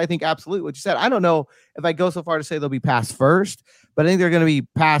that's why I think absolutely what you said. I don't know if I go so far to say they'll be pass first, but I think they're going to be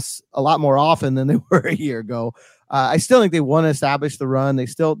pass a lot more often than they were a year ago. I still think they want to establish the run.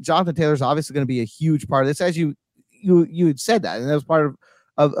 Jonathan Taylor's obviously going to be a huge part of this, as you had said that, and that was part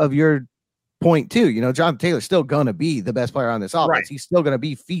of your point too. Jonathan Taylor's still going to be the best player on this offense. Right. He's still going to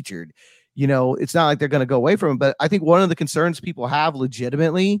be featured. It's not like they're going to go away from him. But I think one of the concerns people have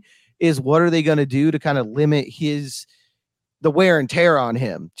legitimately is what are they going to do to kind of limit the wear and tear on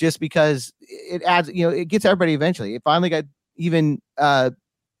him, just because it adds, it gets everybody eventually. It finally got even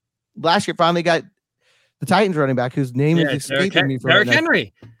last year, finally got the Titans running back whose name is escaping me. Derrick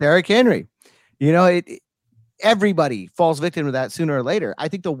Henry. Derrick Henry. Everybody falls victim to that sooner or later. I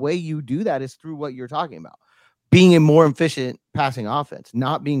think the way you do that is through what you're talking about, being a more efficient passing offense,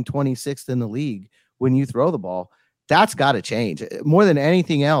 not being 26th in the league when you throw the ball. That's got to change more than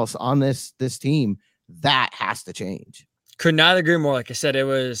anything else on this team. That has to change. Could not agree more. Like I said, it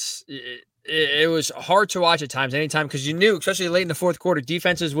was hard to watch at times, anytime, because you knew, especially late in the fourth quarter,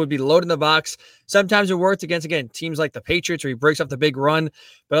 defenses would be loading the box. Sometimes it worked against, again, teams like the Patriots where he breaks off the big run.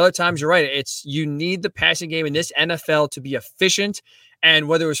 But other times, you're right. You need the passing game in this NFL to be efficient. And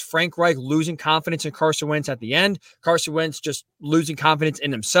whether it was Frank Reich losing confidence in Carson Wentz at the end, Carson Wentz just losing confidence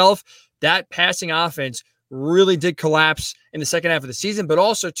in himself, that passing offense really did collapse in the second half of the season, but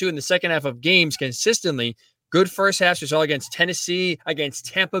also too in the second half of games consistently. Good first halves. We saw against Tennessee, against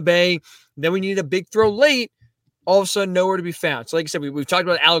Tampa Bay. Then we needed a big throw late. All of a sudden, nowhere to be found. So like I said, we've talked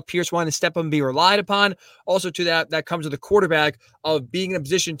about Alec Pierce wanting to step up and be relied upon. Also to that comes with the quarterback of being in a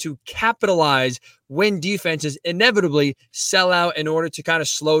position to capitalize when defenses inevitably sell out in order to kind of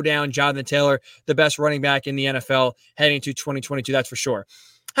slow down Jonathan Taylor, the best running back in the NFL heading into 2022. That's for sure.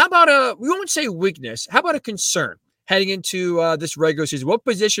 How about we won't say weakness. How about a concern heading into this regular season? What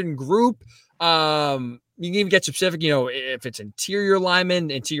position group? You can even get specific, if it's interior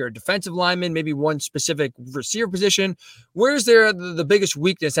lineman, interior defensive lineman, maybe one specific receiver position. Where's there the biggest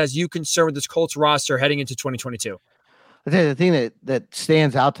weakness as you concern with this Colts roster heading into 2022? I think the thing that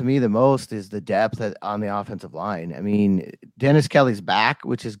stands out to me the most is the depth on the offensive line. I mean, Dennis Kelly's back,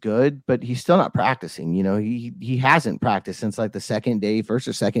 which is good, but he's still not practicing. He hasn't practiced since like the first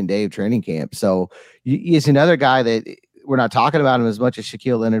or second day of training camp. So he's another guy that we're not talking about him as much as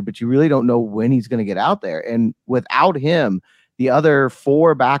Shaquille Leonard, but you really don't know when he's going to get out there. And without him, the other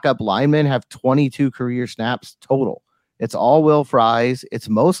 4 backup linemen have 22 career snaps total. It's all Will Fries. It's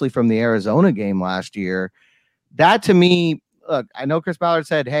mostly from the Arizona game last year. That to me, look, I know Chris Ballard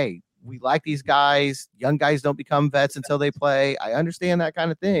said, hey, we like these guys. Young guys don't become vets until they play. I understand that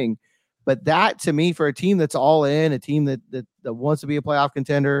kind of thing. But that to me, for a team that's all in, a team that wants to be a playoff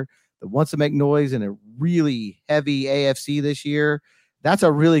contender, that wants to make noise in a really heavy AFC this year, that's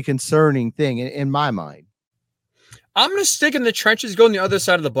a really concerning thing in my mind. I'm going to stick in the trenches, go on the other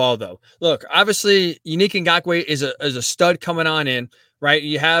side of the ball, though. Look, obviously, Unique Ngakoue is a stud coming on in, right?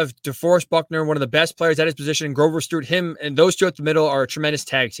 You have DeForest Buckner, one of the best players at his position, Grover Stewart, him, and those two at the middle are a tremendous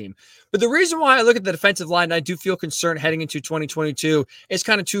tag team. But the reason why I look at the defensive line, and I do feel concerned heading into 2022, is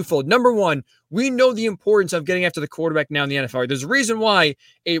kind of twofold. Number one, we know the importance of getting after the quarterback now in the NFL. There's a reason why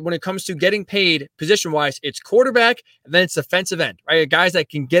when it comes to getting paid position-wise, it's quarterback and then it's defensive end, right? Guys that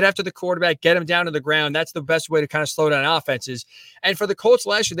can get after the quarterback, get him down to the ground. That's the best way to kind of slow down offenses. And for the Colts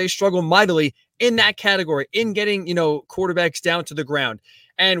last year, they struggled mightily in that category, in getting, quarterbacks down to the ground.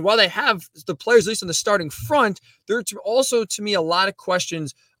 And while they have the players, at least in the starting front, there are also, to me, a lot of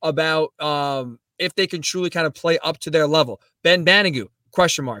questions about if they can truly kind of play up to their level. Ben Banogu,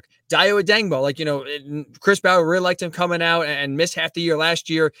 question mark. Dayo Adangbo, Chris Bauer really liked him coming out and missed half the year last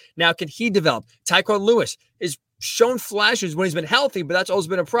year. Now, can he develop? Tyquan Lewis is shown flashes when he's been healthy, but that's always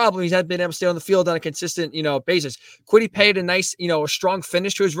been a problem. He's not been able to stay on the field on a consistent, basis. Quiddy paid a nice, a strong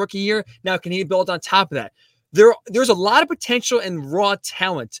finish to his rookie year. Now, can he build on top of that? There's a lot of potential and raw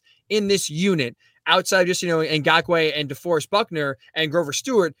talent in this unit outside of just, Ngakoue and DeForest Buckner and Grover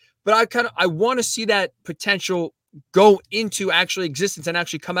Stewart. But I want to see that potential go into actually existence and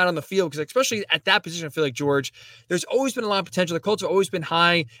actually come out on the field, because especially at that position, I feel like, George, there's always been a lot of potential. The Colts have always been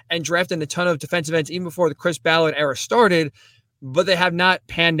high and drafted a ton of defensive ends even before the Chris Ballard era started. but they have not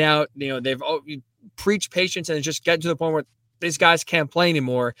panned out. They've preached patience and it's just getting to the point where these guys can't play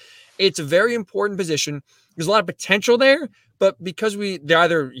anymore. It's a very important position. There's a lot of potential there, but because they're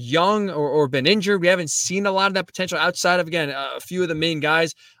either young or been injured, we haven't seen a lot of that potential outside of, again, a few of the main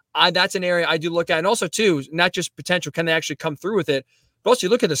guys. That's an area I do look at. And also, too, not just potential, can they actually come through with it? But also,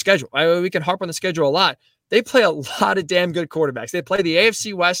 you look at the schedule. We can harp on the schedule a lot. They play a lot of damn good quarterbacks. They play the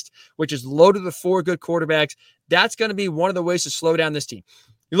AFC West, which is loaded with 4 good quarterbacks. That's going to be one of the ways to slow down this team.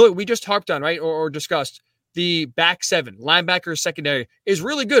 You look, we just harped on, right, or discussed the back 7, linebacker secondary is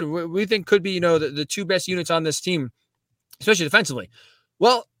really good. We think could be, the 2 best units on this team, especially defensively.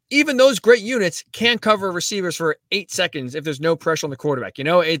 Well, even those great units can cover receivers for 8 seconds if there's no pressure on the quarterback.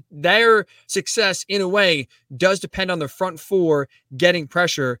 Their success, in a way, does depend on the front 4 getting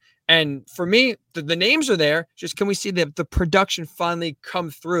pressure. And for me, the names are there. Just can we see the production finally come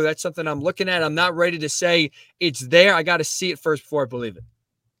through? That's something I'm looking at. I'm not ready to say it's there. I got to see it first before I believe it.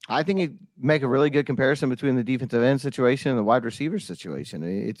 I think you make a really good comparison between the defensive end situation and the wide receiver situation.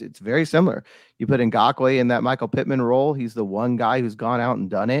 It's very similar. You put Ngakoue in that Michael Pittman role. He's the one guy who's gone out and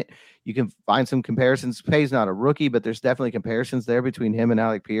done it. You can find some comparisons. Pay's not a rookie, but there's definitely comparisons there between him and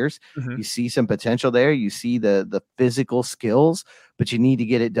Alec Pierce. Mm-hmm. You see some potential there. You see the physical skills, but you need to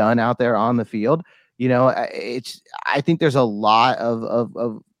get it done out there on the field. I think there's a lot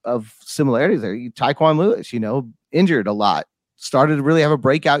of similarities there. Tyquan Lewis, injured a lot. Started to really have a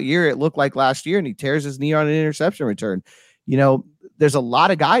breakout year, it looked like last year, and he tears his knee on an interception return. There's a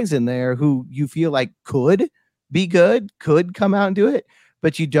lot of guys in there who you feel like could be good, could come out and do it,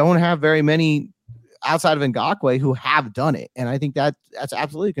 but you don't have very many outside of Ngakoue who have done it. And I think that's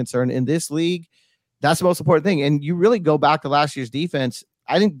absolutely a concern in this league. That's the most important thing. And you really go back to last year's defense.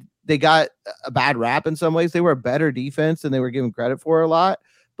 I think they got a bad rap in some ways. They were a better defense than they were given credit for a lot.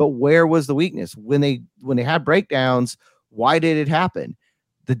 But where was the weakness? When they had breakdowns, why did it happen?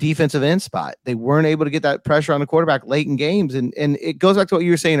 The defensive end spot. They weren't able to get that pressure on the quarterback late in games. And it goes back to what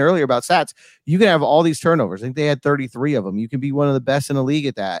you were saying earlier about stats. You can have all these turnovers. I think they had 33 of them. You can be one of the best in the league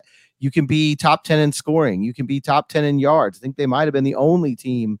at that. You can be top 10 in scoring. You can be top 10 in yards. I think they might have been the only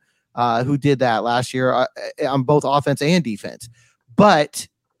team who did that last year on both offense and defense. But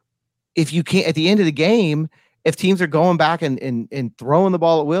if you can't, at the end of the game, if teams are going back and throwing the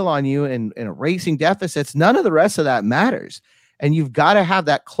ball at will on you and erasing deficits, none of the rest of that matters. And you've got to have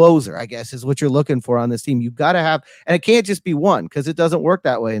that closer, I guess, is what you're looking for on this team. You've got to have, and it can't just be one because it doesn't work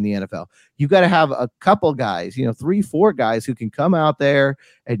that way in the NFL. You've got to have a couple guys, 3-4 guys who can come out there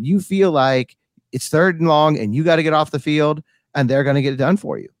and you feel like it's 3rd and long and you got to get off the field and they're going to get it done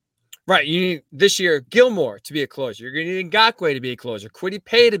for you. Right. You need this year Gilmore to be a closer. You're going to need Ngakoue to be a closer, Kwity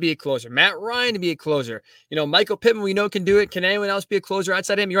Paye to be a closer, Matt Ryan to be a closer. Michael Pittman, we know can do it. Can anyone else be a closer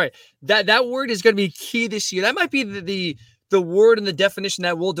outside him? You're right. That word is going to be key this year. That might be the word and the definition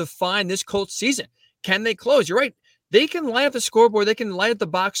that will define this Colts season. Can they close? You're right. They can light up the scoreboard. They can light up the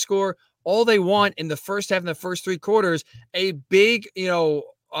box score all they want in the first half and the first 3 quarters. A big,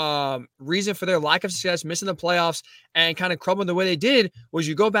 reason for their lack of success, missing the playoffs and kind of crumbling the way they did was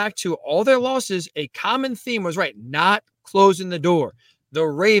you go back to all their losses. A common theme was not closing the door. The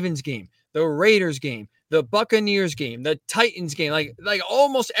Ravens game, the Raiders game, the Buccaneers game, the Titans game, like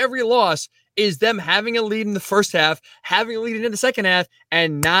almost every loss is them having a lead in the first half, having a lead in the second half,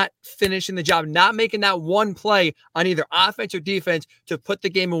 and not finishing the job, not making that one play on either offense or defense to put the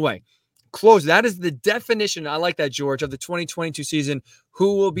game away. Close. That is the definition. I like that, George, of the 2022 season.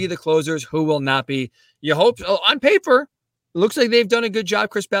 Who will be the closers? Who will not be? You hope on paper, it looks like they've done a good job.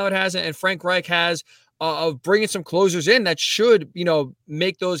 Chris Ballard has and Frank Reich has of bringing some closers in that should,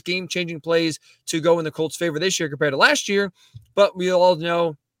 make those game-changing plays to go in the Colts' favor this year compared to last year. But we all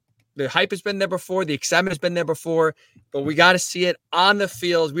know the hype has been there before. The excitement has been there before. But we got to see it on the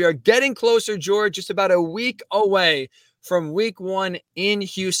field. We are getting closer, George, just about a week away from week 1 in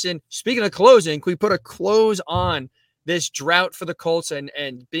Houston. Speaking of closing, can we put a close on this drought for the Colts and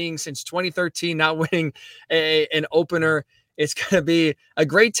being since 2013 not winning an opener? It's going to be a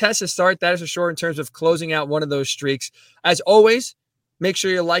great test to start, that is for sure, in terms of closing out one of those streaks. As always, make sure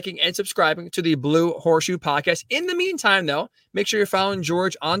you're liking and subscribing to the Blue Horseshoe Podcast. In the meantime, though, make sure you're following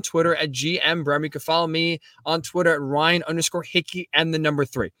George on Twitter at GM Bremer. You can follow me on Twitter at Ryan_Hickey and the number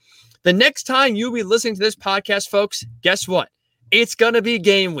 3. The next time you'll be listening to this podcast, folks, guess what? It's going to be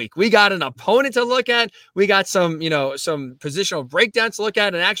game week. We got an opponent to look at. We got some positional breakdowns to look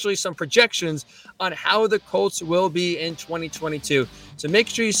at and actually some projections on how the Colts will be in 2022. So make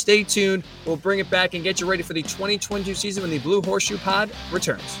sure you stay tuned. We'll bring it back and get you ready for the 2022 season when the Blue Horseshoe Pod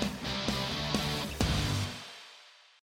returns.